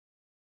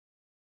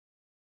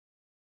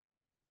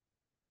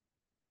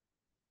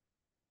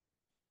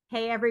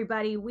Hey,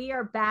 everybody, we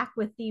are back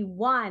with the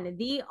one,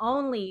 the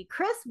only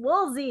Chris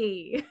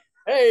Woolsey.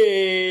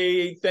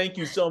 Hey, thank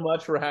you so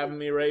much for having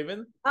me,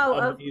 Raven. Oh,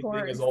 of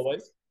Amazing as course.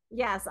 always.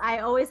 Yes, I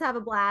always have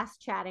a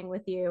blast chatting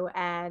with you.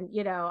 And,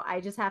 I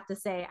just have to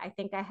say, I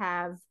think I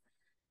have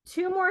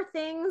two more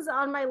things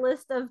on my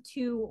list of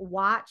to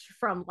watch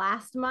from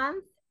last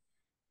month.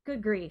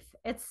 Good grief.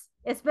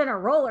 It's been a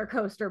roller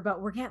coaster,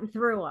 but we're getting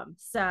through them.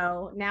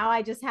 So now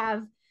I just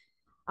have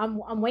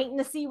I'm waiting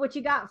to see what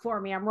you got for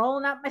me. I'm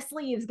rolling up my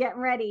sleeves, getting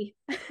ready.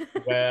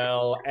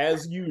 Well,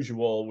 as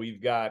usual, we've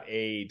got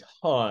a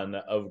ton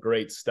of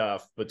great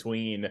stuff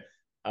between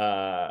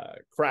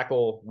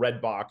Crackle,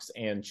 Redbox,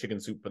 and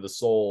Chicken Soup for the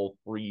Soul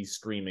free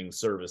streaming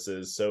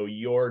services. So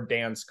your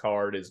dance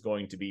card is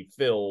going to be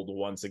filled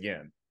once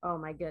again. Oh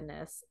my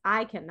goodness.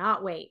 I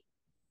cannot wait.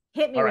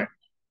 Hit me All with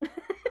right.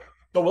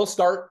 So we'll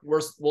start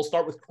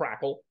with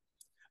Crackle.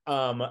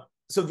 Um,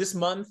 so this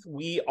month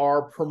we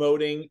are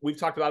promoting, we've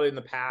talked about it in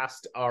the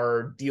past,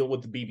 our deal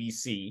with the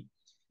BBC.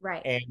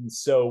 right. And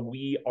so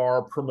we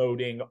are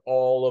promoting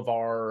all of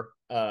our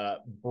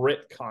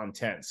Brit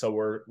content. So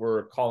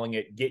we're calling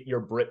it Get Your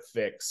Brit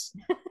Fix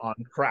on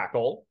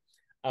Crackle.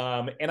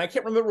 And I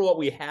can't remember what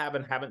we have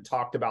and haven't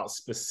talked about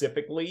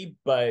specifically,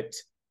 but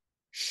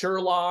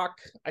Sherlock,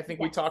 I think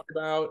we Yes. talked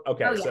about. Oh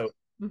Okay, yes. so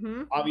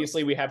Mm-hmm.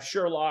 obviously we have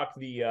Sherlock,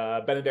 the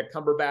Benedict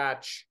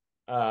Cumberbatch,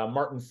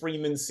 Martin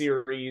Freeman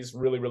series,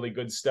 really, really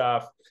good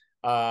stuff.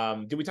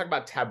 Did we talk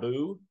about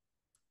Taboo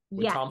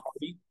with Yes. Tom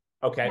Hardy?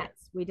 Okay.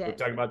 Yes, we We're did.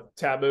 talking about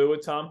Taboo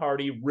with Tom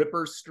Hardy,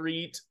 Ripper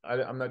Street.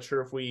 I'm not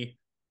sure if we.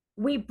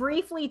 We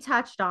briefly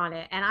touched on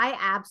it, and I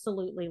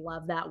absolutely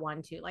love that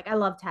one too. Like I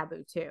love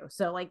Taboo too.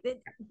 So like the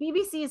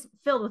BBC is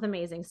filled with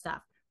amazing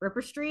stuff.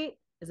 Ripper Street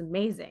is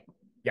amazing.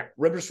 Yeah,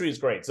 Ripper Street is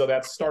great. So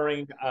that's Yeah.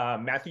 starring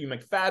Matthew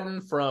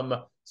McFadden from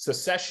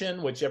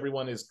Secession, which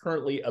everyone is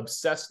currently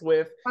obsessed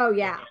with. Oh And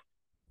yeah.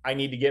 I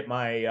need to get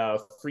my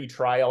free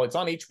trial. It's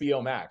on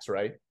HBO Max,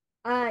 right?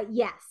 Yes.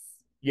 Yeah,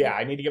 Yeah.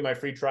 I need to get my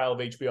free trial of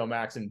HBO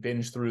Max and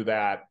binge through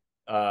that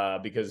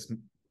because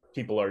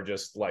people are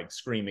just like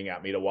screaming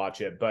at me to watch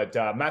it. But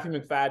Matthew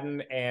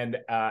McFadden and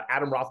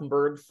Adam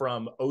Rothenberg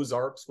from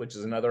Ozarks, which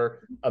is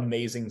another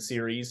amazing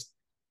series,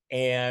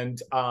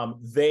 and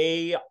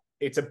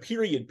it's a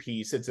period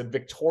piece. It's a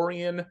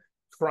Victorian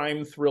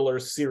crime thriller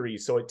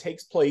series, so it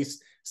takes place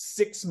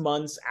 6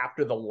 months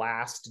after the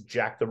last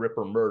Jack the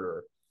Ripper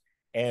murder,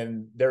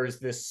 and there's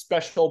this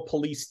special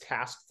police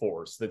task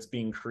force that's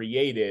being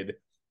created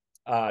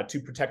to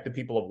protect the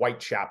people of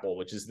Whitechapel,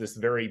 which is this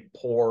very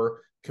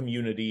poor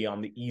community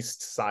on the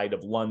east side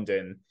of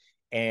London.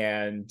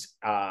 And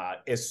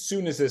as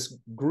soon as this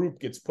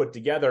group gets put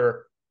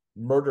together,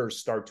 murders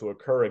start to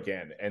occur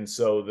again. And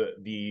so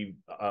the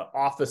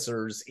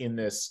officers in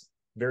this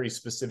very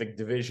specific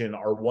division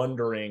are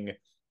wondering,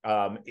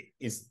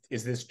 is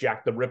this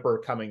Jack the Ripper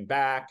coming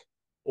back,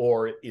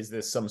 or is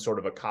this some sort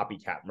of a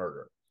copycat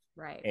murder?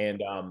 Right.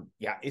 And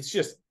yeah,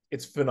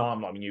 it's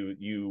phenomenal. I mean,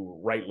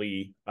 you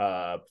rightly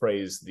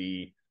praise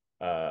the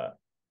uh,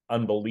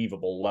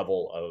 unbelievable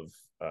level of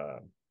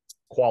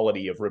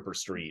quality of Ripper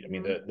Street. I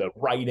mean, Mm-hmm. the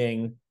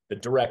writing, the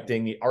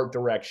directing, the art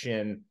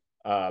direction,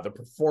 the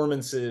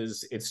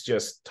performances. It's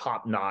just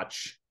top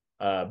notch,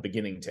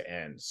 beginning to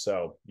end.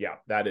 So yeah,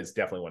 that is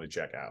definitely one to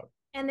check out.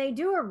 And they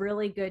do a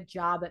really good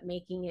job at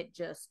making it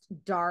just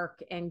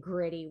dark and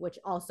gritty, which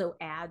also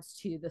adds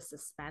to the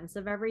suspense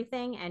of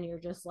everything. And you're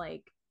just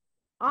like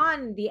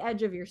on the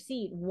edge of your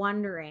seat,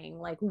 wondering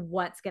like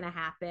what's going to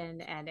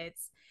happen. And it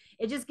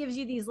just gives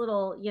you these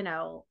little,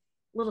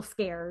 little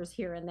scares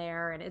here and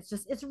there. And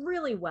it's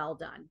really well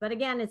done. But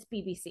again, it's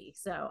BBC.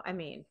 So, I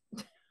mean,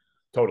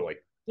 Totally,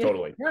 you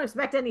totally. don't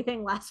expect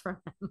anything less from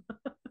them.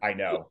 I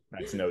know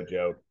that's no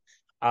joke.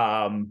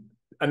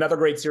 Another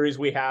great series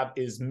we have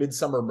is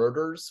Midsummer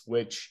Murders,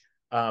 which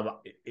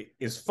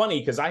is funny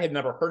because I had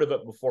never heard of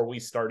it before we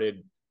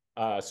started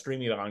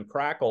streaming it on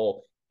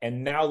Crackle,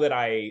 and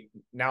I've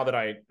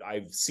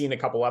seen a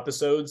couple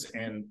episodes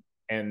and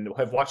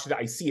have watched it,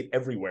 I see it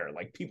everywhere.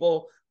 Like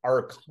people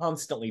are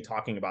constantly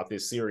talking about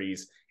this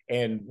series,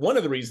 and one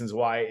of the reasons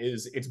why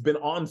is it's been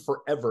on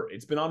forever.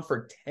 It's been on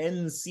for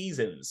 10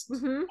 seasons.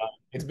 Mm-hmm.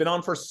 It's been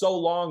on for so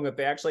long that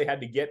they actually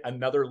had to get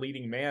another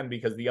leading man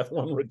because the other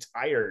one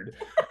retired.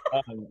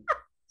 Um,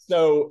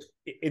 so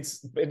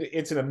it's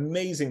an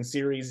amazing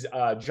series.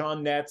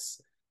 John Netz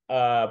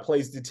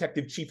plays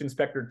Detective Chief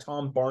Inspector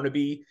Tom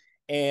Barnaby.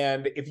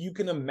 And if you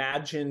can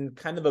imagine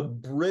kind of a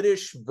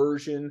British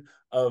version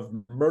of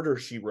Murder,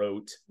 She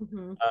Wrote,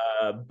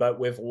 Mm-hmm. but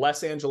with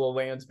less Angela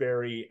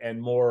Lansbury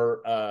and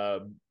more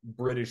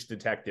British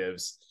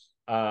detectives,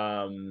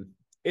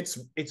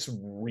 it's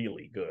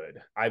really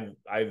good.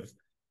 I've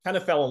kind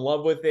of fell in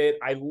love with it.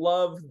 I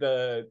love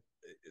the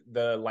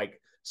like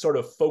sort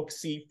of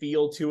folksy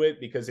feel to it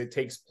because it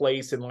takes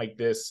place in like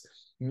this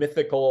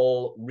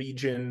mythical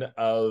region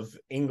of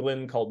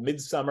England called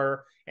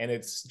Midsummer, and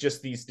it's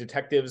just these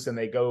detectives, and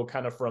they go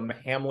kind of from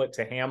hamlet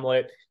to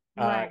hamlet,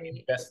 Right.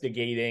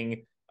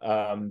 investigating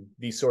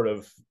these sort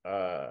of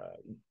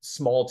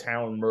small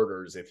town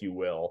murders, if you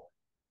will.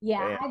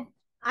 Yeah, And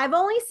I've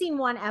only seen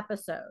one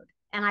episode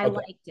and I Okay.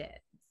 liked it.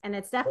 And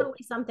it's Oh,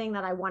 definitely something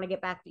that I want to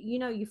get back to.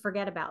 You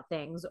forget about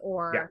things, yeah,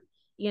 or,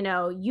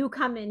 you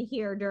come in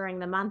here during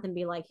the month and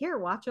be like, here,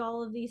 watch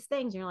all of these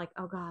things. And you're like,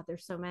 oh God,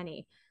 there's so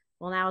many.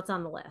 Well, now it's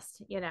on the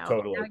list, now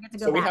totally. I get to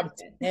go So we back have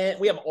to it. 10,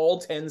 we have all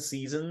 10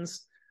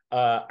 seasons.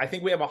 I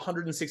think we have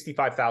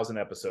 165,000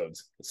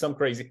 episodes. Some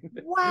crazy.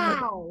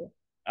 Wow.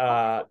 I didn't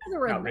uh, know there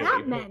were Not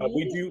that really, but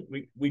we many.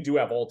 do we do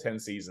have all 10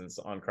 seasons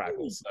on Crackle.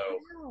 Holy So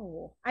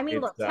cow. I mean,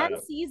 it's look,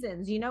 10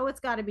 seasons, it's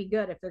got to be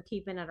good if they're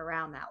keeping it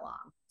around that long.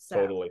 So,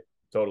 totally,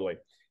 totally.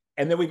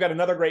 And then we've got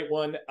another great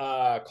one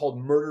called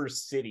Murder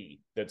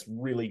City that's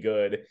really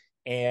good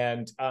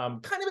and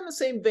kind of in the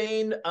same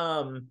vein,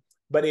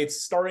 but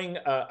it's starring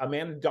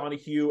Amanda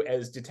Donahue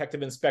as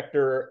Detective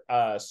Inspector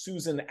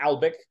Susan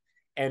Albick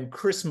and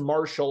Chris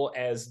Marshall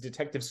as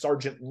Detective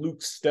Sergeant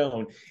Luke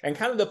Stone. And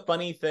kind of the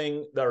funny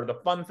thing, or the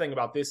fun thing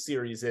about this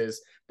series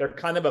is they're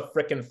kind of a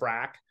frickin'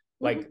 frack.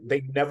 Like mhm.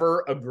 they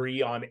never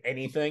agree on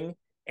anything.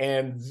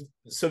 And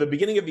so the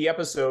beginning of the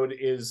episode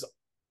is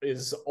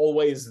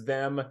always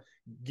them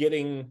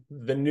getting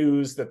the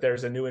news that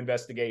there's a new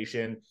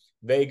investigation.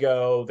 They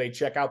go, they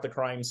check out the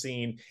crime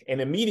scene,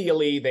 and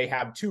immediately they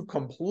have two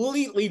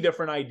completely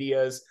different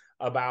ideas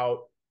about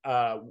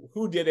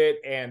who did it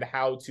and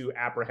how to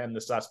apprehend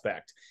the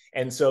suspect.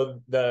 And so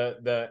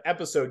the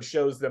episode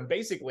shows them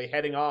basically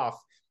heading off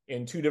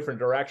in two different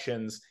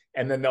directions,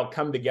 and then they'll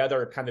come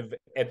together kind of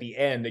at the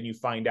end, and you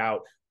find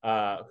out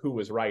who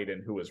was right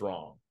and who was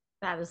wrong.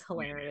 That is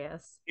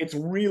hilarious. It's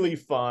really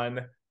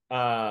fun.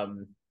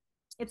 Um,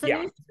 It's a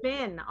yeah, new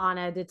spin on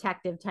a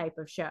detective type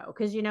of show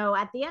because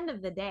at the end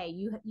of the day,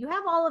 you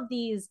have all of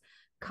these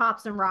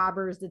cops and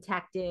robbers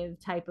detective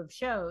type of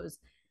shows.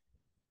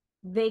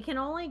 They can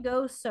only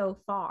go so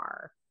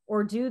far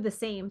or do the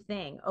same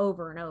thing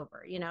over and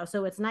over,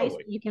 so it's nice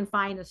totally. when you can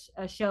find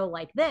a show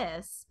like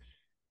this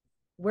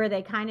where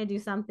they kind of do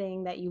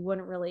something that you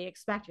wouldn't really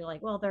expect. You're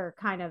like, well, they're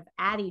kind of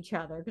at each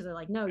other because they're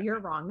like, no, you're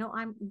wrong, no,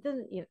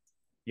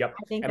 Yep.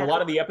 I think And a that's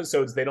lot of the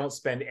episodes they don't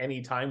spend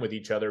any time with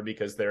each other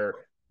because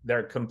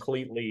they're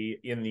completely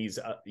in these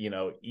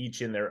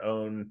each in their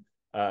own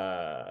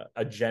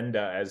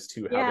agenda as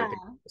to how they yeah,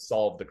 think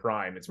solve the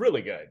crime. It's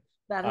really good.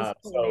 that is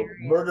So hilarious.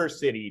 Murder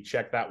City,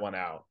 check that one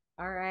out.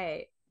 All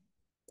right.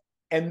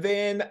 And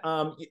then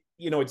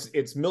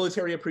it's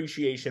Military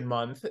Appreciation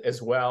Month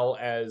as well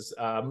as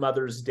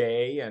Mother's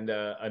Day and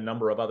a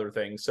number of other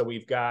things. So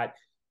we've got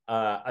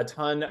a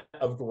ton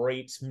of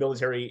great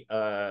military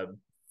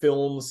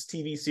films,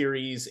 TV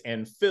series,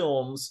 and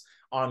films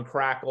on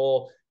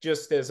Crackle,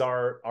 just as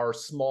our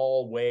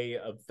small way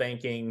of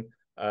thanking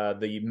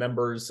the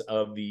members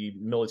of the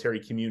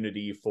military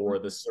community for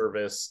the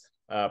service,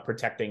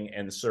 protecting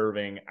and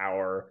serving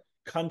our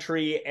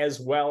country, as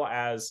well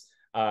as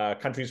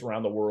countries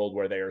around the world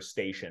where they are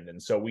stationed.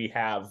 And so we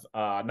have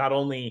not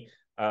only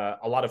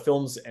a lot of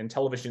films and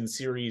television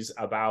series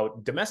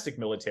about domestic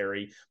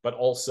military, but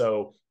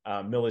also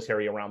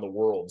military around the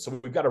world. So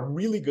we've got a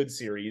really good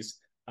series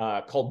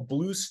called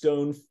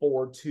Bluestone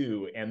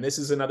 4-2, and this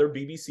is another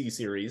BBC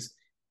series,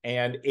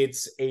 and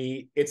it's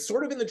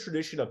sort of in the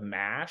tradition of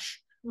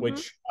MASH, Mm-hmm.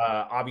 which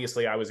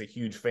obviously I was a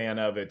huge fan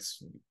of.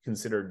 It's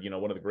considered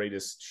one of the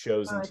greatest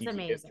shows Oh, in it's TV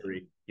amazing.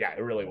 history. Yeah,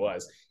 it really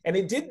was, and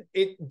it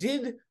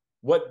did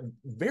what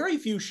very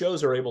few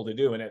shows are able to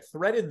do, and it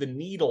threaded the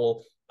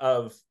needle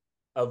of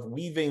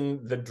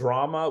weaving the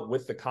drama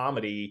with the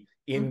comedy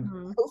in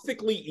Mm-hmm.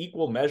 perfectly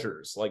equal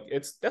measures. Like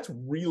that's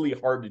really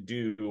hard to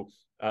do,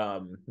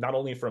 not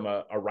only from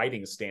a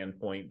writing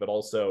standpoint, but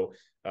also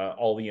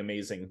all the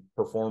amazing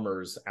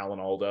performers, Alan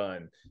Alda,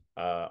 and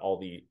all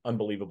the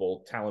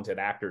unbelievable talented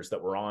actors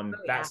that were on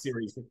Oh that yeah.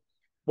 series.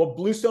 Well,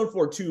 Bluestone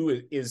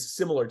 4-2 is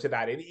similar to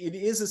that. It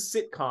is a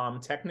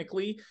sitcom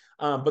technically,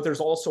 but there's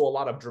also a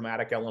lot of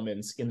dramatic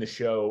elements in the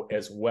show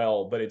as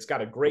well. But it's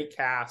got a great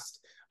cast.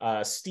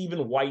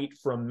 Stephen White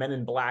from Men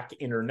in Black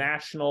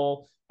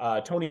International,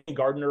 Tony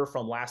Gardner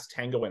from Last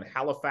Tango in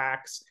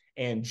Halifax,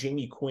 and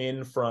Jamie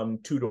Quinn from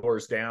Two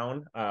Doors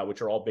Down,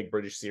 which are all big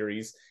British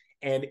series.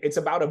 And it's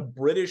about a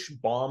British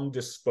bomb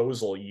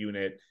disposal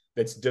unit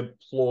that's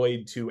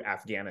deployed to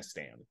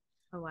Afghanistan.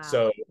 Oh wow.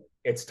 So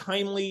it's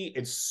timely,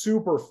 it's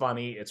super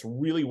funny, it's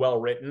really well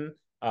written.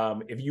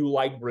 If you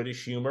like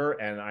British humor,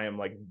 and I am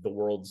like the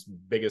world's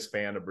biggest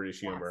fan of British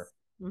humor,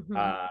 Yes. Mm-hmm.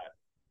 uh,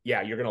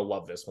 yeah, you're gonna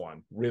love this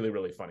one. Really,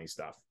 really funny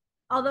stuff.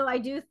 Although I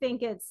do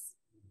think it's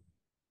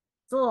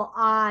a little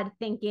odd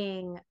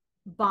thinking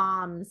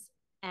bombs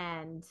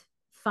and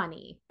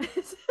funny.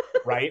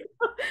 Right?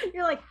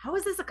 You're like, how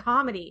is this a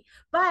comedy?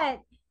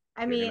 But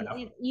I You're mean, gonna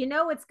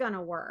have, it's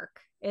gonna work.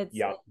 It's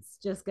yeah, it's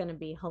just gonna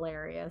be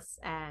hilarious.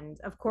 And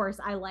of course,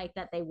 I like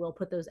that they will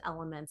put those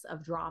elements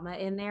of drama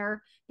in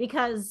there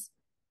because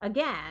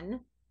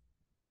again,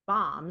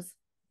 bombs,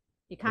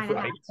 you kind of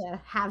have right?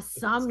 to have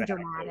some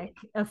Exactly. dramatic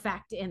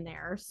effect in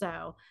there. So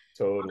I'll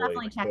Totally,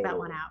 definitely check that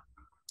one totally. out.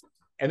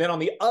 And then on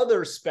the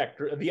other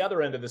spectrum, the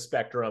other end of the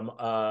spectrum,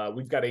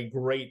 we've got a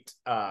great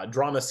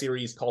drama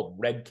series called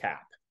Red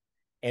Cap.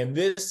 And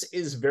this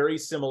is very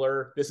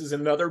similar. This is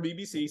another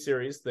BBC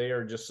series. They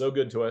are just so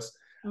good to us.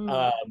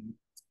 Mm.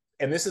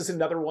 And this is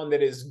another one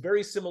that is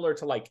very similar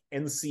to like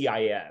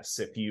NCIS,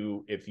 if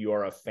you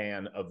are a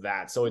fan of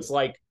that. So it's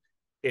like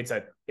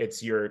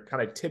it's your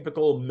kind of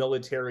typical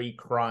military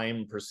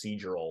crime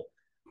procedural,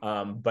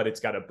 but it's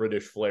got a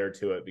British flair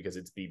to it because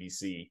it's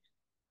BBC,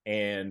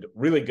 and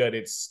really good.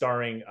 It's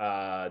starring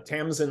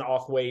Tamsin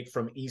Oathwaite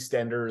from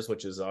EastEnders,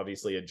 which is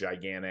obviously a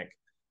gigantic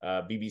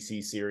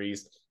BBC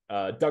series.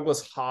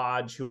 Douglas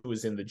Hodge, who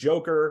was in The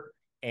Joker,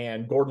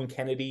 and Gordon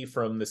Kennedy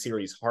from the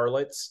series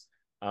Harlots.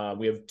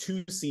 We have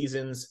 2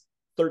 seasons,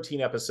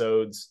 13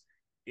 episodes.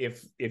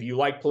 If you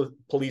like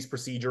police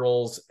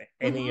procedurals,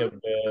 any of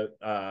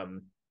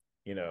the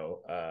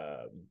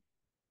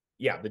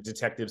the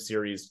detective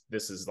series,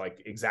 this is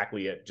like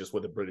exactly it, just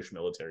with a British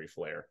military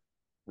flair.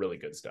 Really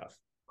good stuff.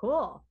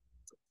 Cool.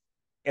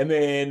 And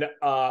then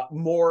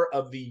more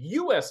of the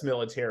U.S.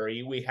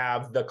 military, we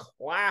have the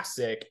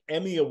classic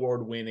Emmy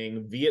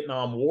Award-winning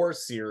Vietnam War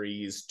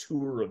series,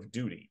 Tour of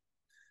Duty.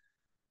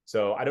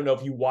 So I don't know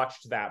if you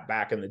watched that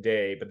back in the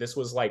day, but this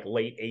was like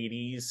late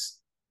 80s.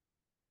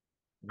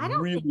 I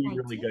don't Really, think I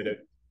really did. good.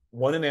 It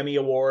won an Emmy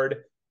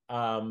Award.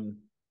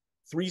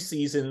 3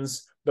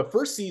 seasons. The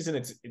first season,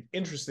 it's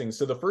interesting.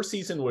 So the first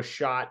season was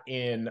shot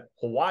in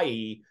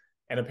Hawaii,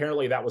 and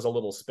apparently that was a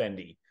little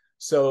spendy.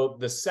 So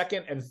the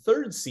second and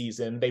third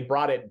season, they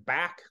brought it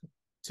back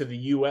to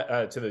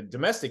the to the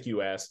domestic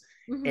US,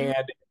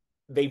 and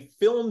they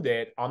filmed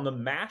it on the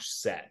MASH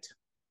set,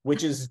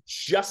 which is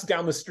just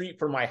down the street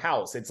from my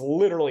house. It's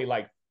literally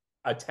like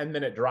a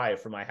 10-minute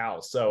drive from my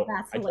house. So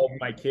That's I told hilarious.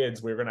 my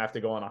kids we were gonna have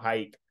to go on a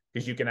hike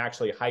because you can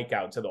actually hike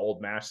out to the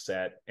old MASH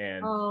set.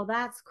 And Oh,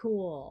 that's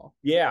cool.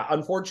 yeah,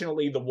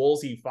 unfortunately, the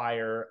Woolsey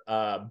fire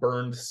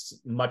burned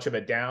much of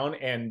it down.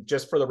 And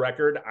just for the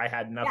record, I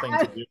had Yeah, nothing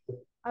to do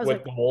I was with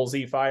like, the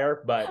Woolsey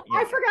fire, but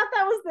I forgot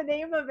that was the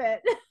name of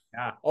it.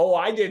 yeah. Oh,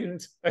 I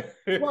didn't.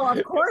 Well,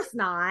 of course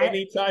not.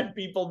 Anytime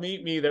people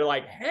meet me, they're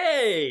like,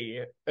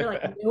 "Hey," You're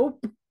like,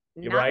 nope,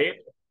 you're not. right?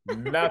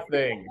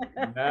 Nothing,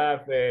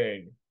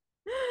 nothing.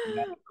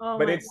 Oh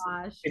But my it's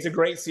gosh. it's a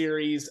great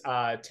series.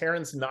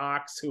 Terrence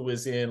Knox, who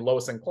was in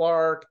Lois and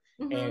Clark,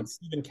 Hmm. and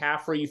Stephen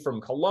Caffrey from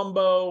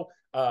Columbo,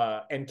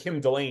 and Kim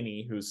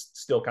Delaney, who's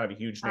still kind of a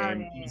huge Oh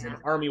name. yeah, She's in yeah.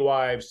 Army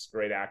Wives,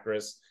 great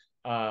actress.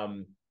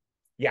 Um,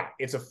 yeah,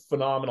 it's a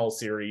phenomenal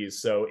series.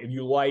 So if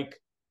you like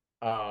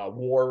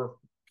war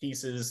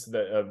pieces,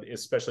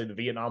 especially the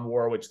Vietnam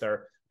War, which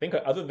there, I think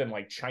other than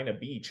like China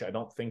Beach, I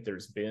don't think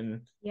there's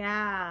been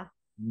Yeah.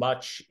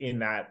 much in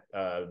that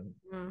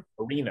Mm.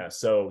 arena.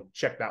 So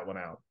check that one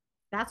out.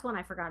 That's one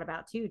I forgot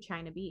about too,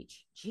 China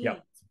Beach. Jeez.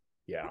 Yep.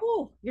 Yeah.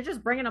 Ooh, you're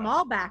just bringing them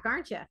all back,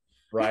 aren't you?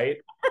 Right.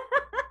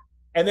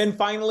 And then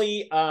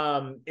finally,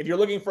 if you're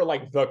looking for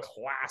like the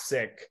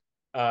classic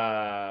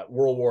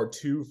World War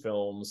II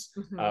films,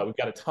 we've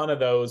got a ton of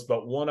those,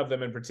 but one of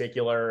them in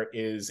particular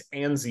is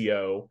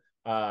Anzio,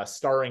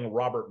 starring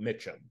Robert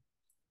Mitchum.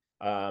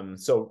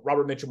 So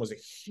Robert Mitchum was a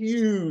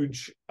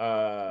huge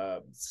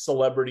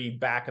celebrity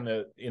back in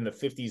the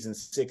 50s and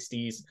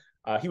 60s.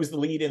 He was the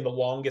lead in The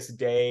Longest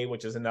Day,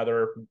 which is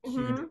another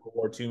huge World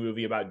War II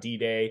movie about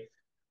D-Day.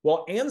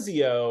 Well,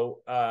 Anzio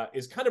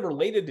is kind of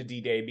related to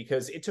D-Day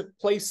because it took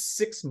place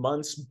 6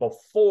 months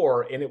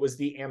before, and it was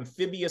the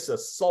amphibious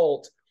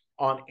assault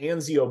on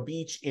Anzio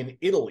Beach in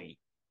Italy.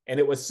 And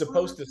it was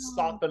supposed to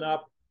soften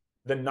up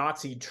the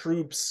Nazi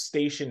troops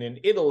stationed in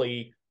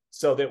Italy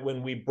so that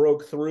when we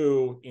broke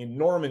through in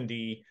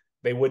Normandy,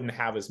 they wouldn't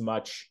have as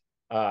much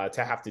to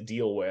have to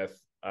deal with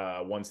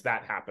once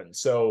that happened.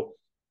 So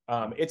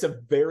it's a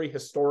very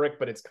historic,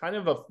 but it's kind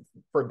of a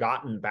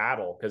forgotten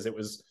battle because it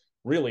was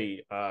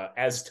really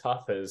as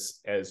tough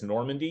as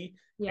Normandy.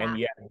 Yeah. And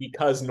yet,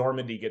 because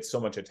Normandy gets so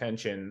much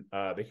attention,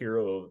 the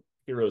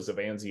heroes of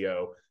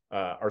Anzio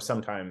are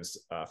sometimes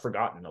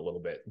forgotten a little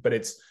bit. But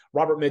it's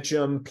Robert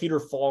Mitchum, Peter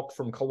Falk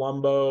from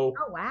Columbo.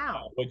 Oh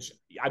wow. Which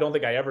I don't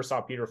think I ever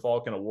saw Peter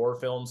Falk in a war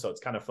film, so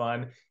it's kind of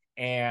fun.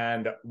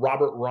 And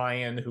Robert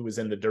Ryan, who was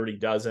in The Dirty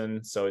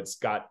Dozen, so it's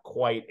got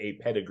quite a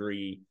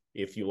pedigree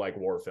if you like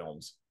war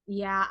films.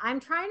 Yeah, I'm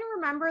trying to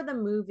remember the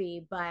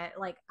movie, but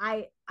like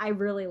I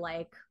really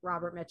like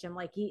Robert Mitchum.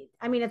 Like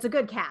I mean, it's a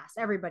good cast.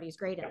 Everybody's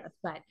great in this,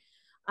 but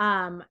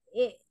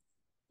it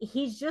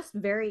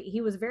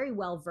he was very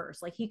well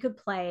versed. Like he could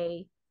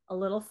play a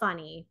little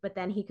funny, but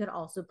then he could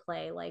also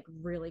play like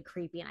really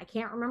creepy. And I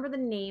can't remember the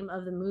name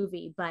of the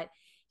movie, but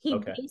he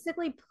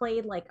basically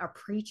played like a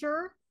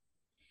preacher.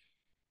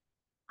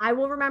 I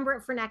will remember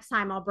it for next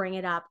time. I'll bring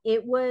it up.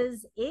 It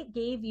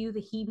gave you the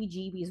heebie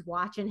jeebies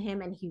watching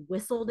him, and he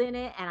whistled in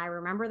it. And I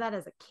remember that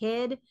as a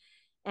kid.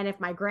 And if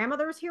my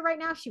grandmother was here right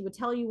now, she would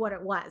tell you what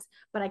it was,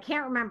 but I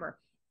can't remember.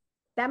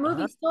 That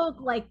movie still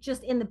like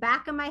just in the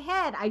back of my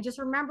head. I just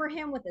remember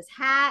him with his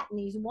hat and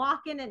he's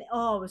walking, and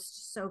oh, it was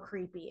just so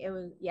creepy. It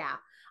was, yeah.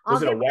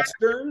 Was it a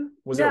Western?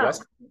 Was it a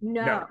Western?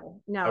 No,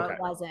 it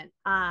wasn't.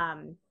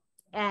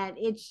 And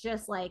it's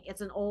just like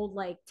it's an old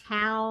like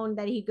town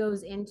that he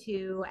goes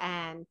into,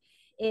 and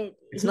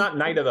it's not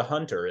Night of the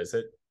Hunter, is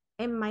it?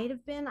 It might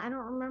have been. I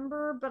don't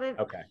remember, but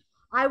Okay.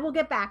 I will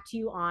get back to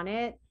you on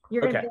it.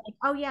 You're gonna Okay. be like,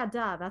 oh yeah,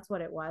 duh, that's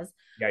what it was.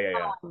 Yeah, yeah,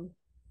 yeah. Um,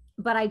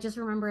 but I just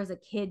remember as a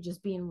kid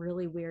just being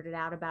really weirded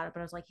out about it.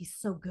 But I was like, he's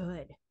so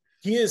good.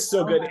 He is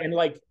so Oh good. my, And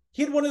like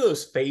he had one of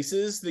those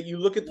faces that you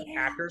look at the yeah.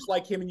 actors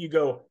like him and you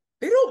go,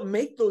 they don't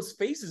make those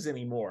faces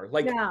anymore.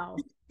 Like No.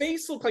 his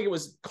face looked like it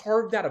was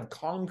carved out of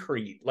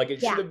concrete. Like it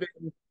should Yeah. have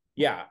been,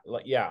 yeah,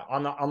 like yeah,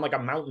 on like a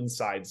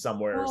mountainside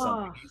somewhere or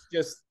something. Oh, He's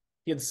just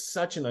he had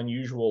such an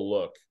unusual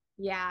look.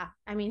 yeah.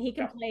 I mean, he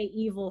can Yeah. play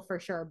evil for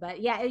sure. But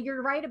yeah,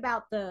 you're right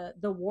about the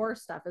war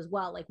stuff as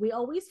well. Like we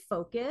always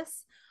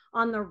focus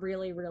on the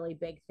really, really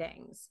big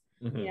things.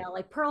 Mm-hmm.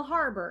 Like Pearl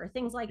Harbor,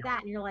 things like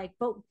that. And you're like,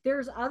 but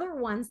there's other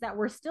ones that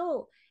were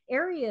still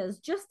areas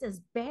just as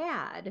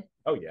bad,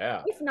 Oh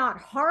yeah. if not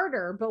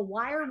harder. But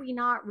why are we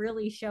not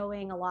really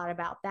showing a lot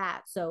about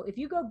that? So if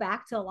you go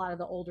back to a lot of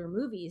the older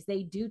movies,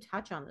 they do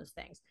touch on those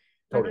things.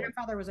 My Totally.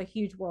 grandfather was a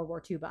huge World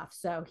War II buff,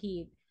 so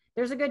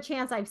there's a good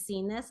chance I've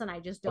seen this and I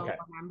just don't Okay.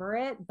 remember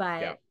it, Yeah.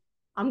 but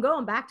I'm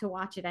going back to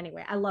watch it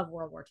anyway. I love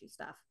World War II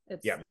stuff.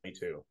 It's Yeah, me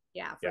too.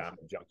 yeah, for Yeah, sure. I'm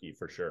a junkie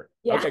for sure.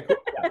 Yeah. Okay, cool.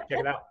 Yeah, check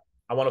it out.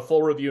 I want a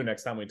full review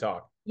next time we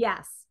talk.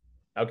 Yes.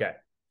 Okay.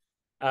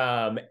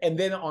 And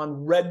then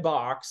on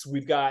Redbox,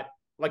 we've got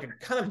like a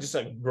kind of just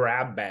a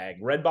grab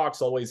bag.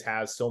 Redbox always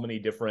has so many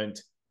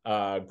different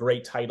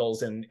great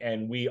titles,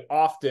 and we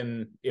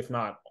often, if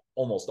not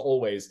almost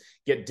always,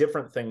 get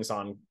different things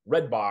on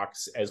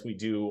Redbox as we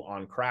do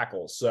on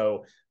Crackle.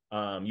 So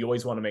you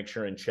always want to make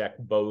sure and check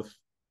both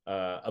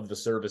of the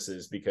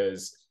services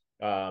because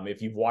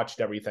if you've watched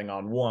everything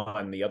on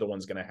one, the other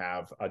one's going to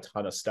have a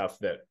ton of stuff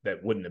that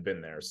wouldn't have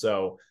been there.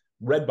 So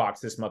Redbox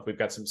this month, we've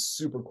got some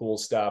super cool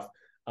stuff.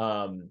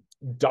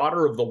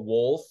 Daughter of the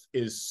Wolf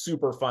is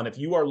super fun. If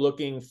you are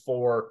looking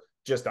for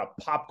just a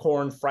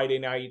popcorn Friday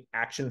night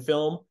action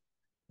film,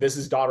 this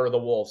is Daughter of the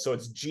Wolf. So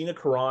it's Gina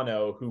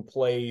Carano who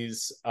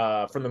plays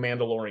from The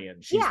Mandalorian.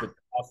 She's Yeah. the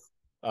tough,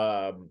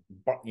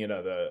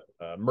 the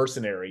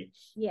mercenary.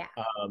 Yeah.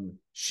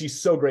 She's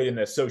so great in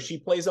this. So she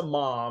plays a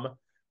mom.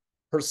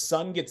 Her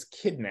son gets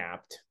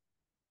kidnapped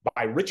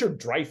by Richard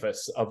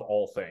Dreyfuss of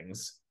all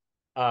things,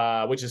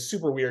 which is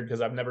super weird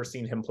because I've never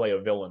seen him play a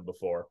villain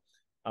before.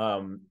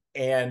 And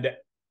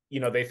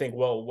they think,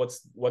 well,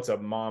 what's a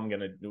mom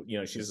gonna do?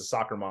 She's a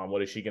soccer mom.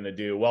 What is she gonna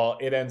do? Well,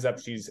 it ends up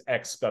she's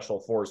ex special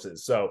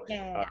forces. So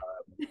Yeah.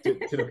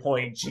 to the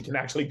point, she can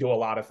actually do a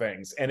lot of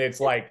things. And it's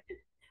like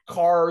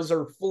cars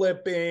are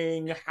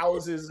flipping,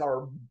 houses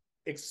are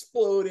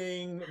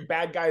exploding,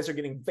 bad guys are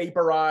getting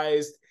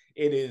vaporized.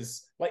 It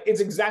is like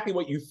it's exactly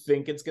what you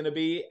think it's going to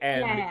be,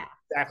 and Yeah.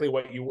 exactly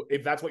what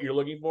if that's what you're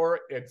looking for,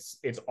 it's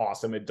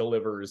awesome. It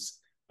delivers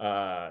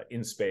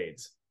in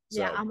spades.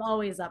 So Yeah, I'm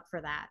always up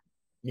for that.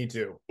 me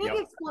too. Big Yep.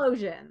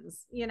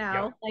 explosions,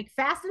 Yep. like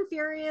Fast and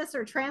Furious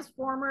or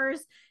Transformers.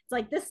 It's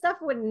like this stuff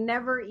would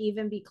never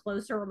even be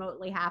close to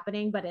remotely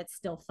happening, but it's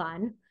still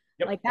fun.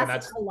 Yep. Like And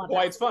that's that's I love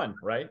why that. it's fun,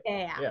 right?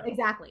 Yeah, Yeah.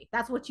 exactly.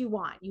 That's what you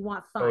want. You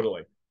want fun.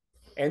 Totally.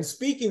 And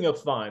speaking of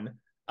fun,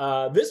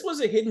 this was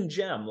a hidden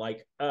gem.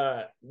 Like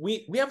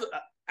we have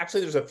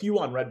actually there's a few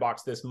on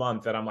Redbox this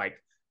month that I'm like,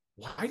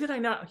 why did I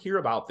not hear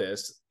about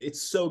this?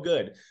 It's so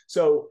good.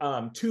 So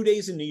 2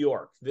 Days in New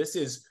York. This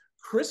is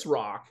Chris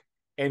Rock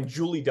and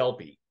Julie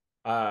Delpy,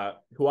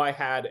 who I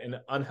had an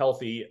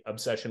unhealthy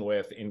obsession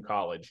with in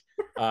college.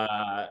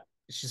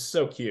 She's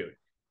so cute.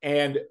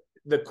 And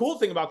the cool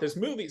thing about this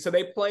movie, so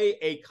they play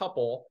a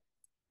couple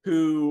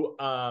who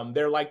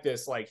they're like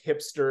this like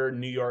hipster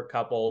New York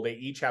couple. They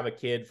each have a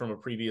kid from a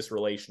previous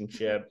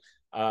relationship,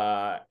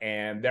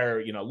 and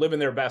they're living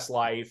their best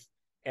life.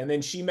 And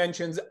then she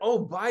mentions, "Oh,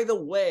 by the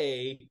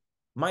way,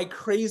 my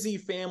crazy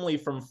family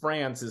from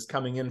France is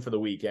coming in for the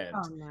weekend,"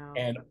 Oh no.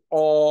 and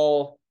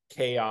all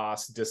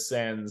chaos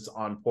descends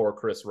on poor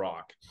Chris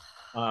Rock.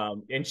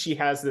 And she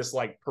has this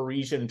like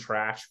Parisian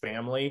trash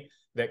family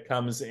that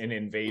comes and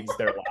invades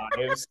their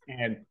lives,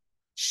 and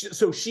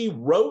so she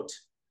wrote,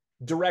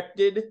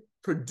 directed,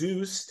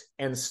 produced,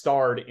 and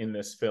starred in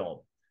this film.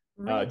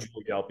 Really?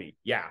 Julie Delpy.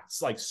 Yeah,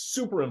 it's like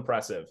super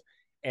impressive.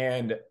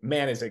 And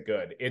man, is it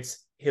good.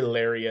 It's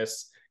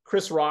hilarious.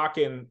 Chris Rock,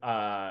 and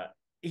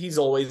he's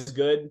always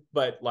good,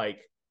 but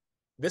like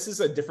this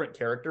is a different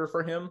character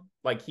for him.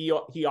 Like he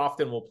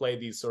often will play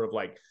these sort of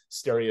like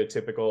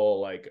stereotypical,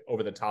 like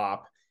over the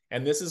top.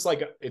 And this is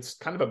like it's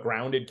kind of a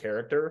grounded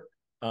character.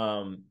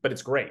 But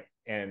it's great.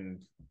 And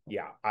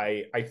yeah,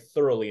 I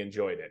thoroughly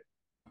enjoyed it.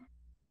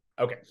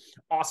 Okay,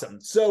 awesome.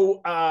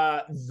 So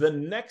the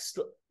next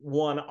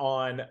one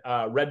on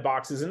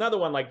Redbox is another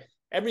one like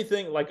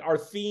everything, like our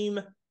theme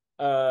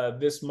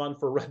this month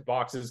for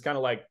Redbox is kind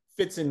of like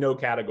fits in no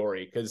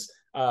category because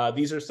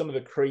these are some of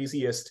the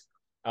craziest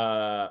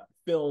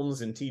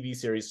films and TV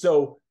series.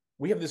 So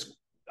we have this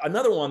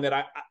another one that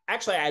I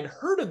had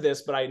heard of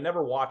this, but I had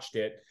never watched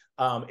it.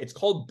 It's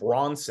called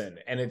Bronson,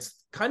 and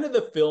it's kind of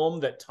the film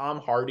that Tom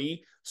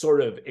Hardy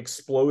sort of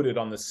exploded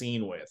on the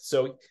scene with.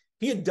 So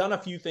he had done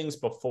a few things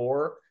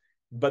before,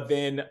 but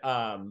then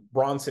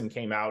Bronson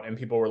came out and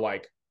people were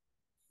like,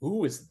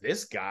 who is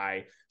this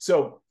guy?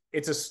 So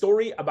it's a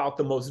story about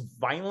the most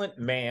violent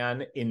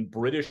man in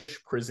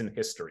British prison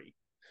history.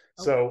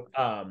 So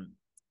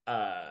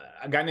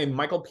a guy named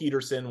Michael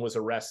Peterson was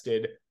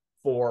arrested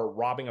for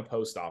robbing a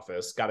post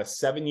office, got a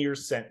 7-year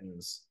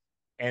sentence.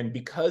 And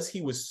because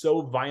he was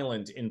so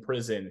violent in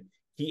prison,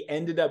 he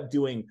ended up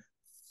doing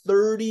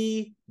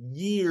 30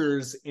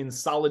 years in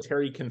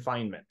solitary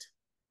confinement.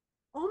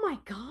 Oh my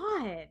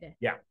God.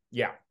 Yeah,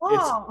 yeah.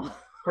 Oh. It's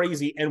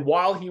crazy. And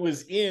while he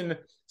was in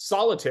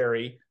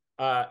solitary,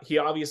 he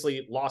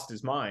obviously lost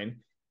his mind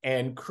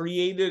and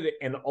created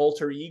an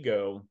alter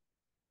ego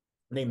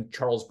named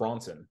Charles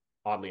Bronson,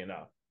 oddly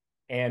enough.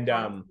 And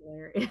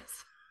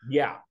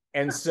yeah.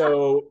 And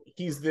so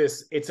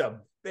it's a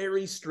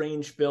very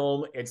strange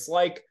film. It's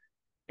like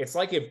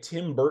if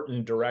Tim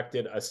Burton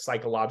directed a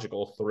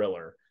psychological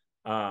thriller.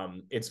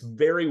 It's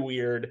very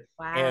weird.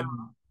 Wow. And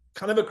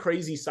kind of a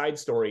crazy side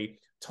story.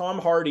 Tom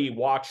Hardy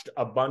watched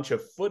a bunch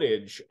of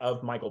footage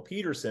of Michael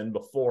Peterson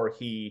before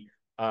he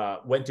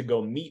went to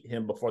go meet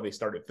him before they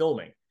started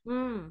filming.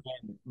 And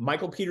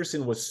Michael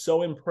Peterson was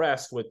so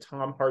impressed with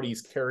Tom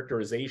Hardy's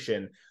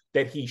characterization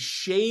that he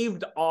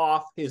shaved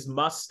off his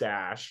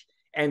mustache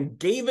and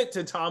gave it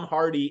to Tom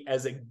Hardy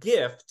as a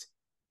gift.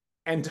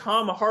 And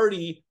Tom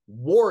Hardy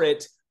wore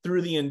it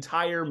through the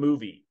entire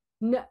movie.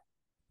 No.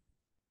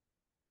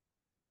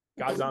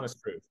 God's honest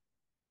truth.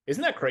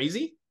 Isn't that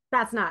crazy?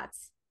 That's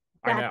nuts.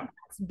 I know.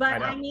 Nuts.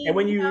 But I mean, and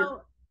when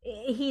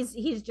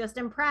he's just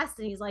impressed,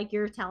 and he's like,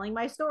 you're telling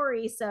my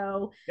story,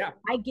 so yeah,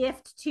 I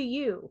gift to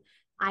you.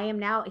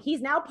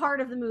 He's now part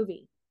of the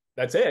movie.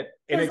 That's it.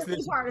 And it's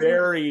this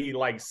very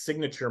like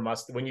signature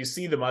when you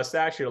see the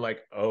mustache, you're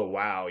like, oh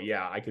wow,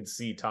 yeah, I could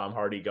see Tom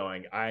Hardy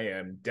going, I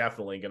am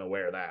definitely gonna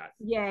wear that.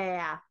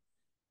 Yeah.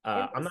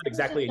 I'm not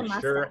exactly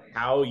sure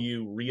how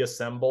you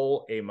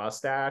reassemble a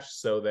mustache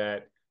so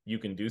that you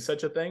can do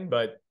such a thing,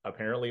 but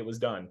apparently it was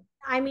done.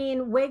 I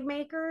mean, wig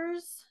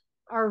makers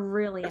are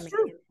really amazing.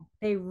 True.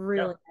 They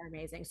really are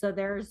amazing. So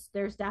there's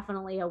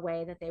definitely a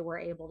way that they were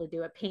able to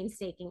do it,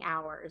 painstaking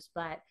hours.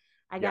 But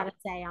I gotta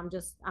say,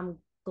 I'm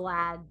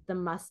glad the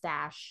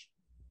mustache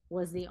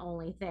was the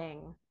only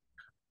thing,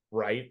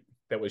 right,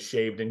 that was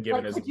shaved and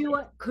given as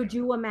could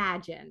you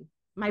imagine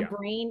my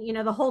brain,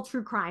 the whole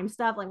true crime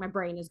stuff, like my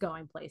brain is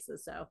going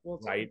places, so we'll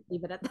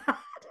leave it at that.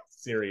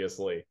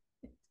 Seriously.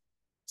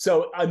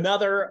 So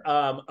another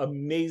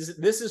amazing,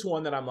 this is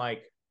one that I'm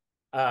like,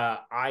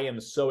 I am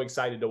so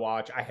excited to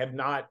watch. I have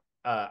not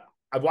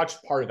I've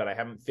watched part of it, I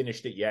haven't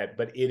finished it yet,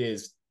 but it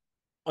is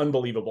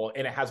unbelievable,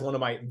 and it has one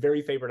of my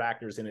very favorite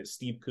actors in it,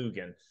 Steve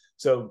Coogan.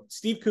 So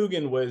Steve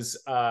Coogan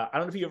was I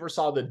don't know if you ever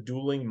saw the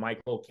Dueling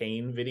Michael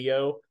Caine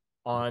video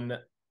on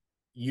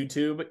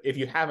YouTube. If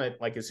you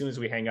haven't, like, as soon as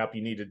we hang up,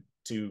 you need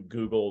to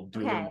Google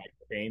Dueling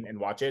Michael Caine and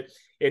watch it.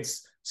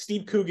 It's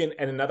Steve Coogan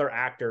and another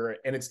actor,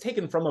 and it's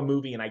taken from a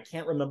movie, and I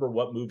can't remember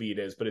what movie it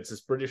is, but it's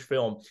this British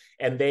film,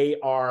 and they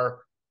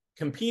are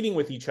competing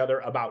with each other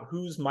about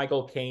whose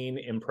Michael Caine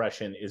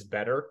impression is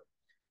better.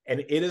 And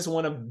it is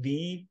one of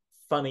the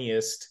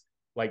funniest,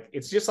 like,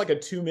 it's just like a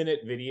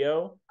 2-minute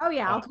video. Oh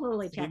yeah, I'll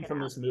totally check it from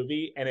out. This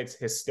movie, and it's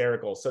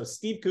hysterical. So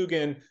Steve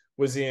Coogan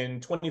was in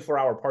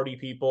 24-Hour Party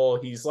People.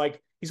 He's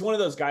one of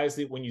those guys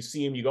that when you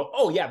see him, you go,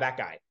 oh yeah, that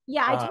guy.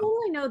 Yeah, I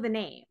totally know the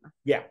name.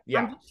 Yeah.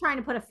 I'm just trying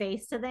to put a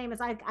face to the name.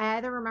 It's like I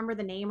either remember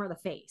the name or the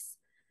face.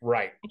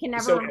 Right. I can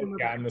never remember.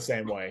 Yeah, I'm the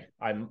same way.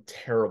 I'm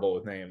terrible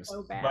with names.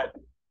 So bad. But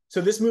so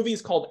this movie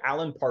is called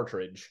Alan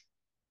Partridge,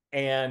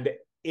 and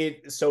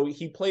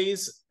he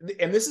plays,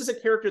 and this is a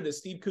character that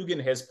Steve Coogan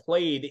has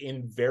played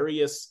in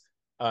various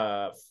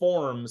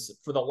forms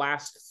for the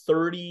last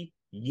 30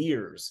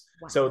 years.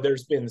 Wow. So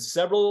there's been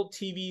several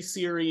TV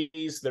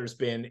series, there's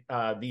been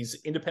these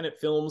independent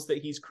films that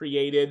he's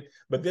created,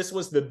 but this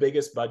was the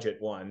biggest budget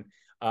one.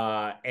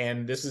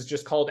 And this is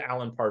just called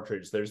Alan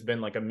Partridge. There's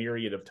been like a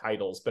myriad of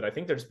titles, but I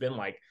think there's been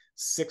like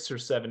 6 or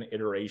 7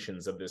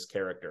 iterations of this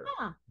character.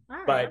 All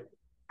right. But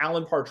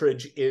Alan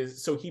Partridge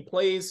he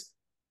plays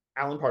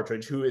Alan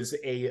Partridge, who is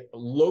a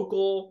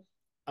local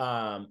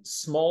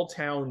small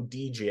town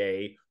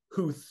DJ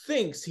who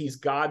thinks he's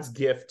God's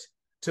gift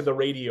to the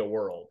radio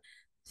world.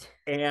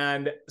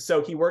 And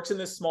so he works in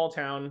this small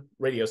town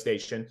radio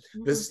station.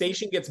 The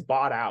station gets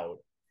bought out,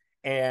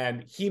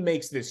 and he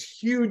makes this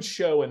huge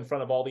show in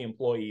front of all the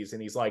employees.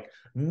 And he's like,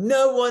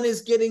 no one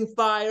is getting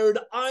fired.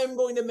 I'm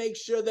going to make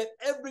sure that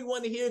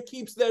everyone here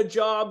keeps their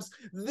jobs.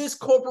 This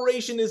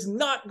corporation is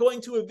not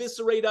going to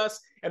eviscerate us.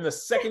 And the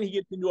second he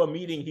gets into a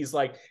meeting, he's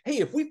like, hey,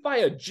 if we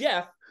fire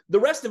Jeff, the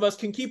rest of us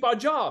can keep our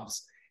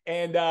jobs.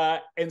 And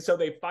so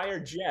they fire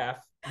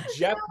Jeff.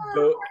 Jeff.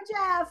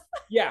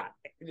 Yeah.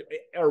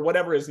 Or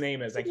whatever his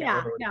name is. I can't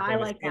remember. Yeah, I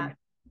like that.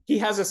 He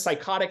has a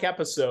psychotic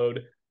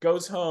episode,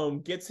 goes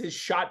home, gets his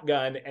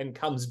shotgun, and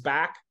comes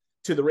back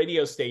to the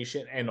radio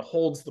station and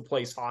holds the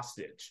place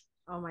hostage.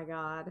 Oh my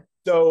God.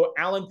 So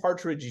Alan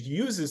Partridge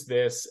uses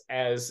this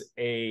as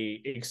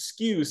a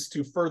excuse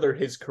to further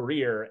his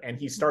career, and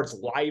he starts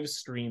live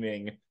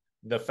streaming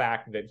the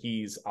fact that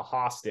he's a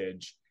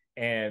hostage,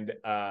 and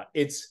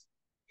it's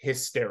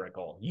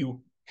hysterical.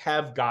 You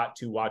have got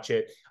to watch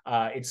it.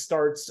 It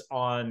starts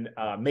on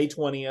May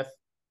 20th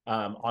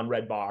on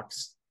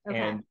Redbox. Okay.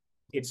 And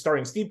it's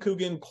starring Steve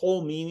Coogan,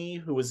 Cole Meany,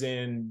 who was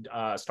in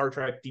Star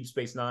Trek Deep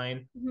Space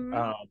Nine,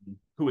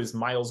 who is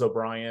Miles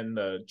O'Brien,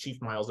 the Chief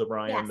Miles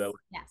O'Brien, the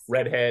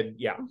redhead.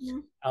 Yeah.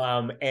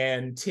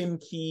 And Tim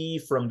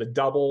Key from The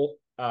Double,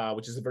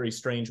 which is a very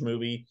strange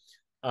movie.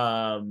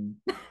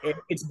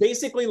 It's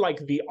basically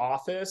like The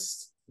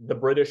Office, the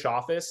British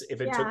Office,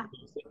 if it took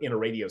place in a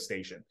radio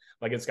station.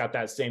 Like it's got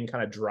that same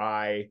kind of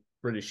dry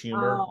British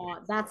humor. Oh,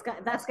 that's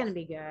gonna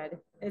be good.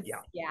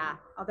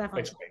 I'll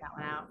definitely check that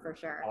one out for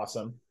sure.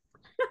 Awesome.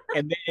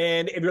 And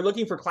then if you're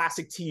looking for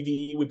classic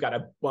TV, we've got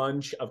a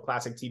bunch of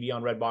classic TV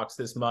on Redbox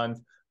this month.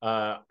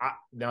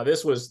 Now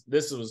this was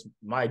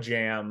my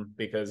jam,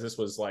 because this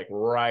was like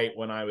right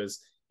when I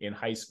was in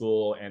high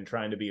school and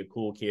trying to be a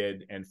cool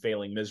kid and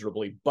failing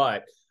miserably.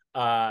 But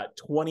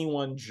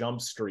 21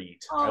 Jump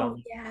Street. Oh, I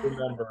don't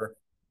remember.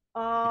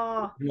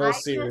 Oh, no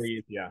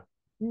series.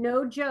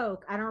 No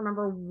joke. I don't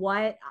remember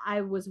what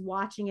I was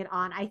watching it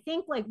on. I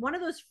think like one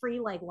of those free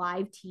like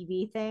live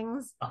TV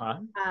things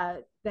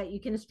that you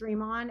can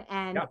stream on.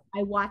 And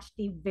I watched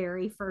the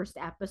very first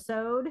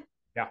episode.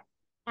 Yeah.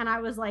 And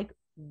I was like,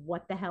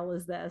 what the hell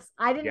is this?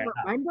 I didn't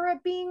remember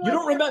it being like, you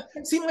don't remember.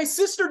 See, my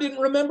sister didn't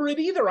remember it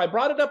either. I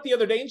brought it up the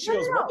other day and she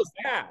goes, what was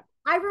that?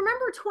 I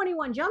remember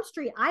 21 Jump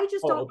Street. I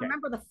just don't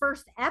remember the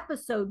first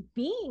episode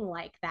being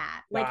like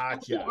that.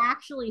 Like it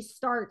actually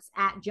starts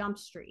at Jump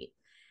Street.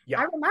 Yeah.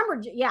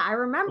 I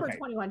remember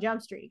 21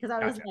 Jump Street, because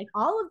I was like,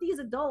 all of these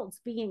adults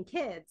being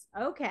kids.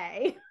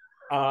 Okay.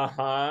 That's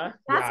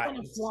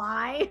gonna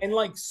fly. And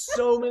like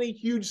so many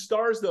huge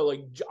stars though,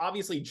 like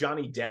obviously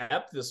Johnny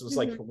Depp. This was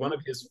like one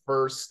of his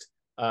first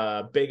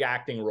big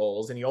acting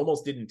roles, and he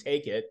almost didn't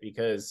take it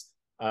because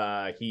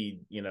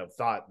he,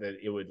 thought that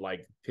it would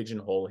like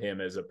pigeonhole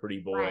him as a pretty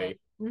boy.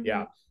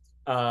 Yeah.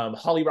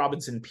 Holly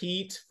Robinson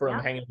Pete from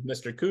Hanging with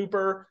Mr.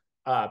 Cooper.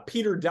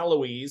 Peter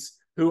DeLuise,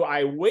 who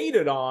I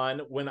waited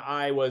on when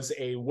I was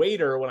a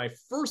waiter. When I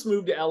first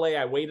moved to LA,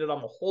 I waited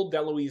on the whole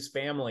DeLuise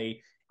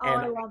family.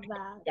 And I love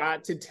that.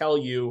 Got to tell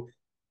you,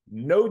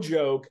 no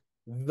joke,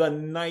 the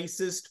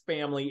nicest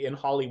family in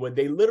Hollywood.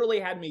 They literally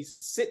had me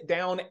sit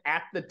down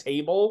at the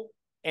table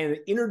and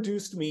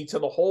introduced me to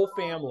the whole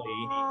family,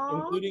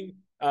 including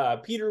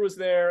Peter was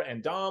there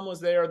and Dom was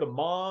there, the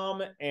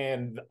mom,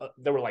 and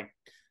there were like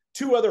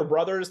two other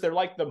brothers. They're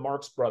like the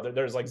Marx brother.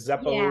 There's like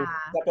Zeppo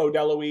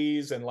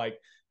DeLuise, and like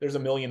there's a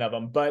million of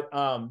them, but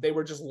they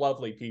were just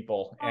lovely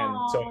people. And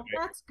so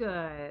that's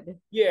good.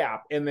 Yeah.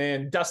 And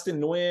then Dustin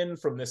Nguyen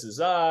from This Is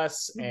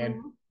Us, and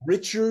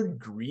Richard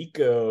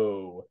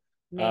Grieco.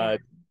 Do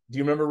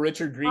you remember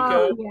Richard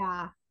Grieco?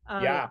 Oh,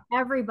 yeah.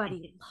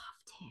 Everybody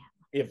loved him.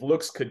 If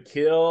Looks Could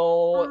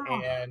Kill.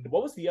 And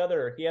what was the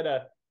other? He had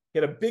a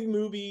big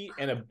movie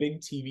and a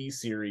big TV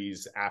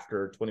series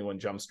after 21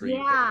 Jump Street.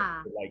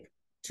 Yeah. Like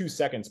 2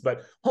 seconds.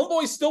 But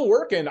homeboy's still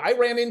working. I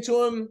ran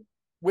into him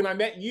when I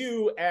met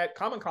you at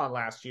Comic-Con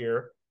last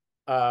year.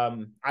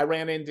 I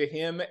ran into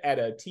him at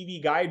a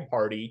TV guide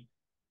party.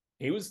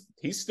 He's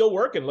still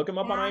working. Look him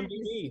up on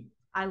IMDb.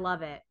 I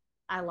love it.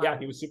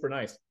 He was super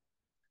nice.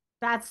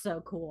 That's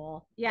so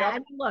cool. Yeah. I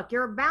mean, look,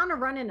 you're bound to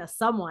run into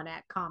someone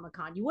at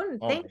Comic-Con. You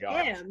wouldn't think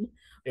him.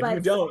 If you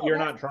don't, you're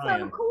not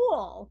trying. So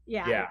cool.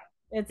 Yeah.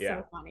 It's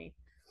so funny.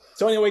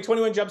 So anyway,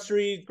 21 Jump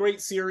Street,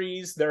 great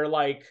series. They're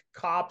like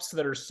cops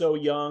that are so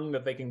young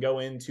that they can go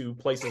into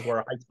places where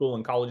high school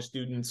and college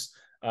students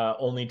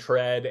only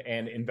tread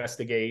and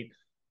investigate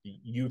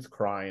youth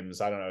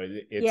crimes. I don't know.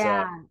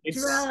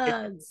 It's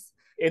drugs.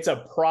 It's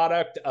a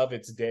product of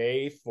its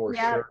day for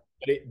sure.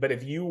 But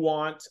if you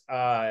want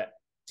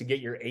to get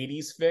your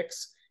 80s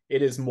fix,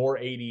 it is more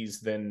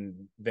 80s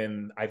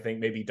than I think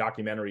maybe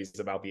documentaries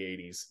about the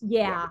 80s.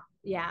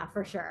 Yeah,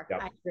 for sure.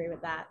 Yep. I agree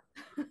with that.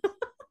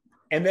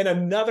 And then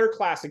another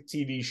classic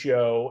TV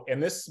show,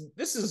 and this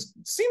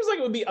seems like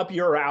it would be up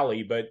your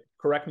alley, but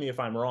correct me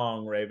if I'm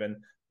wrong,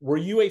 Raven. Were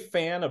you a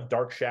fan of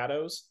Dark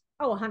Shadows?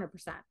 Oh, 100%.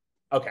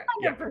 Okay.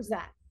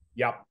 100%.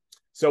 Yep.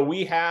 So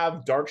we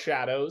have Dark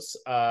Shadows,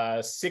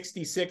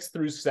 66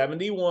 through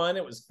 71.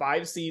 It was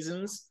 5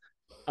 seasons.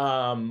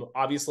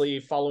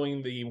 Obviously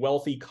following the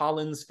wealthy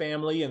Collins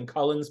family in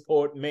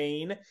Collinsport,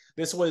 Maine.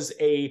 This was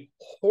a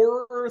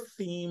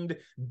horror-themed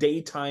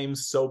daytime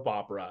soap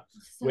opera,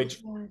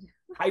 which good.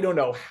 I don't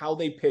know how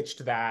they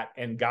pitched that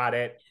and got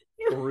it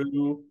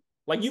through.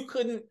 Like you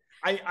couldn't.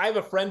 I have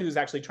a friend who's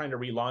actually trying to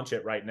relaunch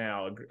it right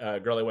now. A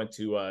girl I went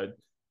to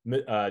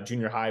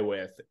junior high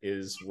with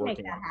is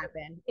working. Make that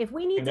happen. If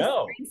we need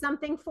to bring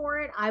something for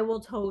it, I will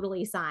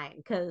totally sign,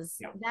 because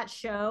that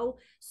show,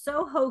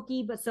 so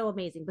hokey but so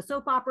amazing. But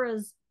soap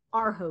operas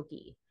are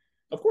hokey.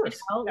 Of course.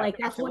 Like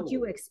that's what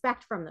you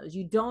expect from those.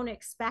 You don't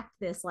expect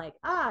this like,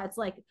 it's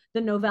like the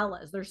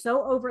novellas. They're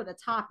so over the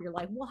top. You're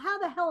like, well, how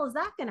the hell is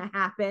that going to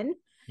happen?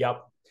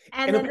 Yep.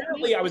 And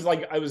apparently I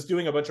was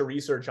doing a bunch of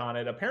research on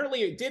it.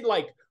 Apparently it did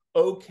like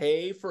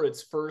okay for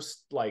its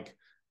first, like,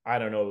 I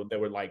don't know, there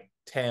were like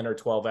 10 or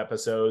 12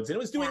 episodes, and it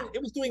was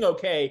doing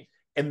okay.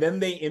 and then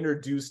they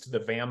introduced the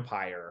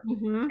vampire,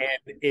 Mm-hmm.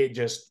 and it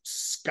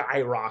just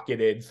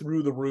skyrocketed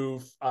through the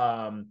roof.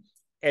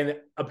 And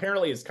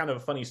apparently, it's kind of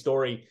a funny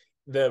story.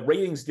 The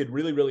ratings did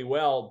really, really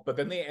well, but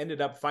then they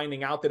ended up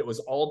finding out that it was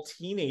all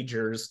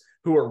teenagers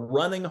who were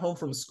running home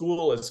from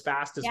school as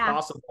fast as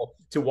possible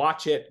to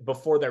watch it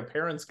before their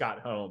parents got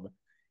home.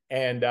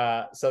 And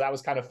so that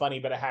was kind of funny,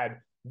 but it had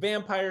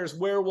vampires,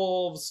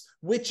 werewolves,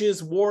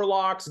 witches,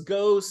 warlocks,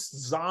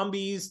 ghosts,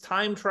 zombies,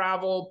 time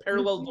travel,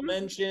 parallel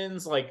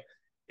dimensions, like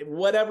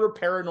whatever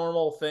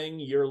paranormal thing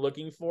you're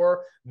looking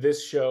for,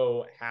 this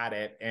show had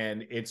it,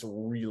 and it's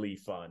really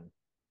fun.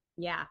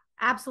 Yeah,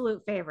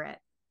 absolute favorite.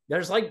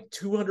 There's like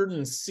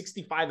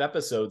 265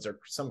 episodes or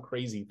some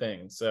crazy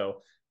thing.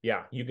 So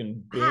yeah, you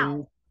can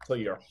binge till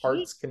your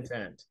heart's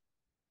content.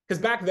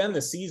 Because back then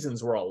the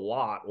seasons were a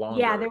lot longer.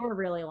 Yeah, they were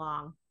really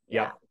long.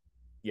 Yep.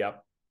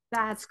 Yep.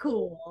 That's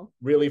cool.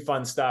 Really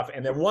fun stuff.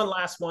 And then one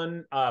last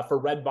one for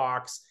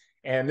Redbox.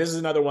 And this is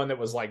another one that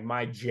was like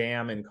my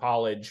jam in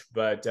college,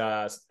 but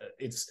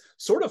it's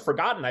sort of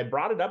forgotten. I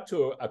brought it up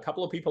to a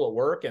couple of people at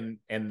work, and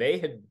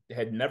they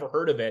had never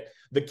heard of it.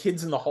 The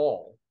Kids in the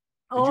Hall.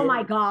 Oh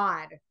my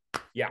God.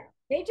 Yeah.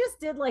 They just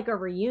did like a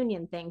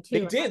reunion thing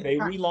too. They did. They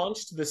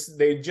relaunched this.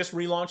 They just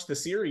relaunched the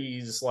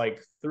series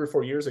like 3 or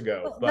 4 years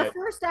ago. But the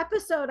first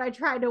episode I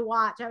tried to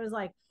watch, I was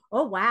like,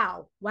 oh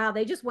wow,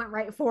 they just went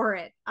right for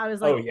it. I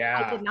was like, oh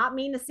yeah, I did not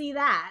mean to see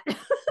that.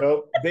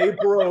 So they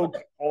broke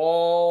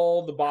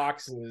all the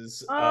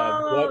boxes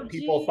of what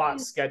people thought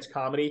sketch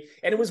comedy,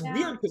 and it was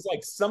weird because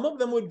like some of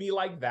them would be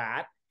like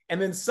that,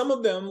 and then some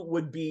of them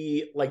would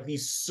be like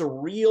these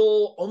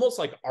surreal, almost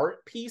like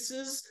art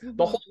pieces.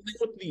 The whole thing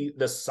with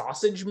the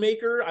sausage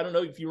maker. I don't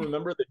know if you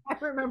remember the I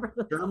remember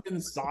the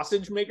German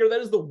sausage maker. That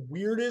is the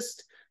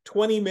weirdest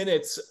 20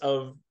 minutes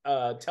of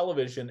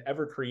television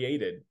ever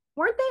created.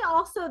 Weren't they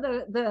also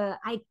the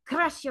I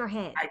crush your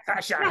head? I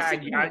crush your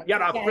head.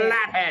 You're a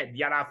flathead.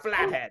 You're a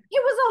flathead.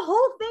 It was a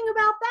whole thing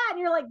about that. And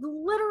you're like,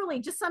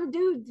 literally just some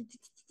dude.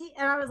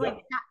 And I was like,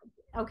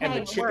 okay. And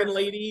the chicken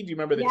lady. Do you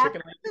remember the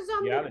chicken lady?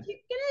 Yeah, the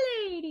chicken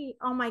lady.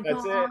 Oh my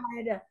God.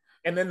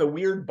 And then the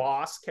weird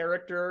boss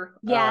character.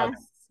 Yes.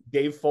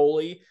 Dave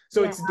Foley.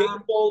 So it's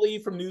Dave Foley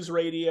from News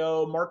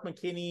Radio, Mark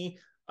McKinney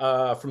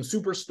from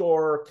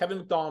Superstore, Kevin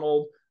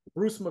McDonald,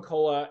 Bruce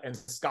McCullough, and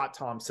Scott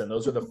Thompson.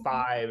 Those are the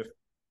 5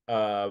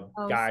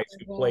 guys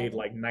who played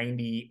like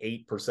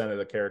 98% of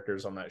the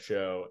characters on that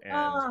show.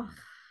 And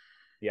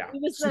yeah,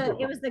 it was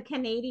the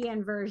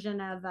Canadian version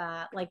of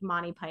like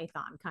Monty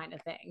Python kind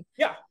of thing.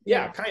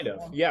 Yeah, kind of.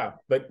 Yeah,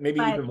 but maybe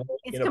even more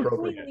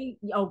inappropriate.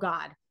 Oh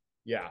God.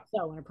 Yeah.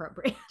 So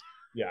inappropriate.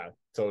 Yeah,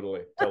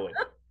 totally.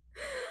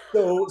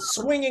 So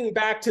swinging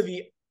back to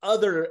the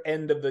other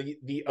end of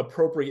the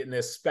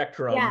appropriateness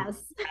spectrum,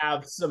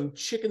 have some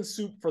Chicken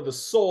Soup for the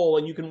Soul,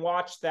 and you can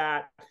watch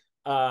that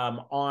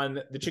on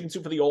the Chicken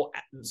Soup for the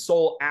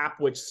Soul app,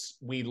 which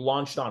we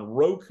launched on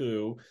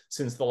Roku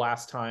since the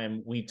last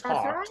time we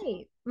talked. That's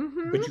right.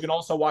 But you can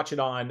also watch it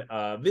on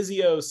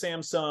Vizio,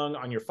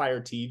 Samsung, on your Fire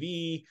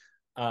TV,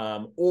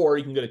 or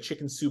you can go to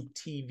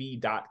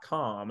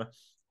chickensouptv.com.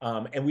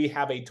 And we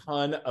have a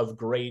ton of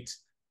great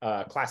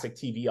classic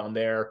TV on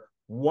there.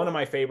 One of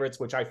my favorites,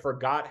 which I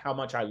forgot how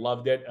much I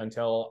loved it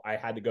until I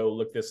had to go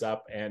look this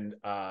up and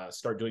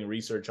start doing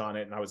research on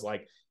it. And I was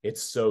like,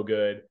 it's so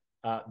good.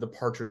 The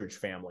Partridge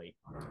Family.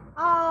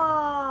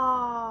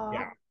 Oh,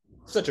 yeah,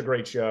 such a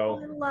great show.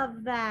 I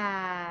love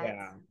that.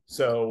 Yeah.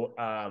 So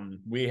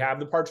we have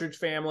the Partridge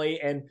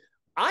Family, and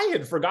I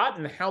had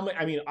forgotten how many.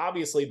 I mean,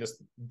 obviously,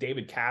 this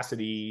David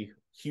Cassidy,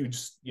 huge,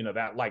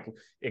 that like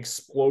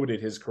exploded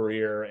his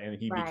career, and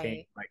he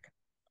became like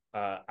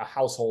a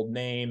household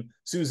name.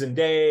 Susan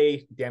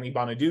Day, Danny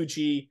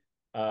Bonaducci,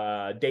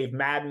 Dave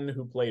Madden,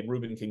 who played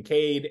Reuben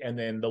Kincaid, and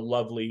then the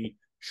lovely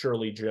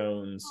Shirley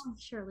Jones. Oh,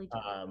 Shirley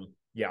Jones.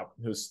 Yeah,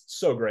 who's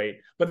so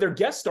great. But their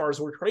guest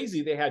stars were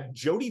crazy. They had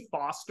Jodie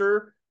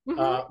Foster,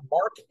 Mark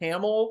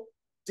Hamill,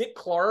 Dick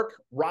Clark,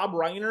 Rob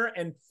Reiner,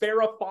 and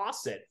Farrah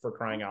Fawcett, for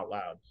crying out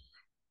loud.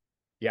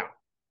 Yeah.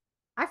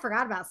 I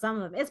forgot about some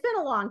of them. It's been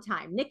a long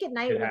time. Nick at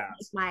Night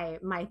was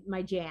like my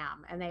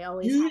jam, and they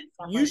always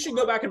you should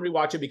go back and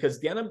rewatch it, because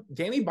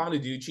Danny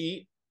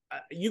Bonaducci,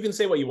 you can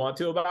say what you want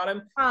to about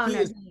him. He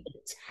is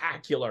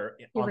spectacular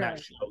on that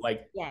show.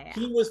 Like,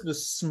 he was the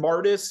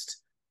smartest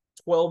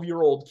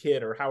 12-year-old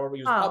kid, or however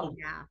he was.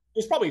 He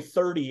was probably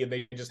 30, and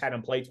they just had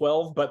him play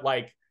 12. But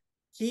like,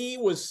 he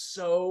was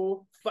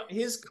so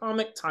his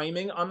comic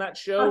timing on that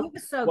show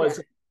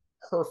was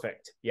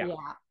perfect. Yeah,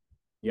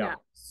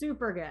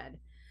 super good.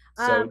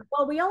 So,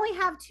 well, we only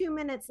have 2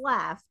 minutes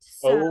left.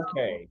 So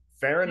okay,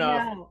 fair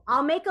enough.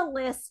 I'll make a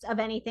list of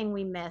anything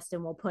we missed,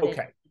 and we'll put it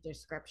in the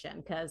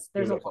description, because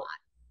there's a lot.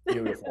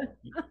 Beautiful.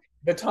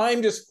 The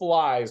time just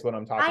flies when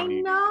I'm talking to you.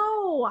 I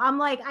know. I'm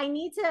like, I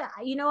need to,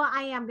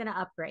 I am going to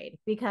upgrade,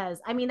 because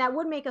I mean, that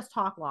would make us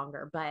talk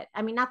longer, but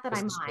I mean, not that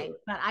I mind,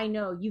 but I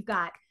know you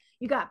got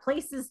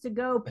places to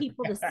go,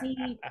 people to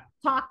see,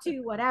 talk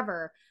to,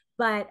 whatever.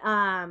 But,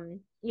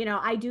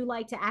 I do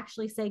like to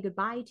actually say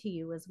goodbye to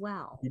you as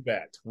well. You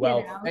bet.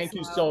 Well, thank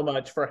you so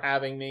much for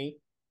having me.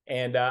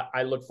 And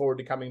I look forward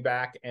to coming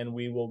back, and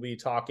we will be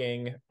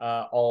talking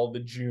all the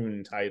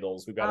June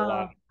titles. We've got a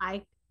lot Oh, I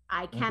of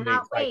really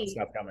cannot exciting wait.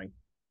 stuff coming.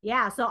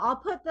 Yeah, so I'll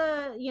put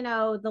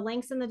the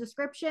links in the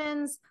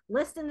descriptions,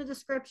 list in the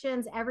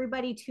descriptions.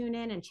 Everybody tune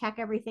in and check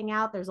everything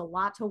out. There's a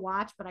lot to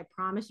watch, but I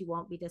promise you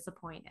won't be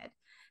disappointed.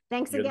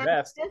 Thanks You're the again,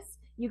 best. Chris.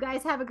 You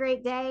guys have a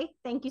great day.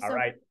 Thank you All so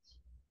much. right.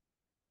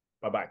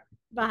 Bye bye.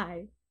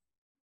 Bye.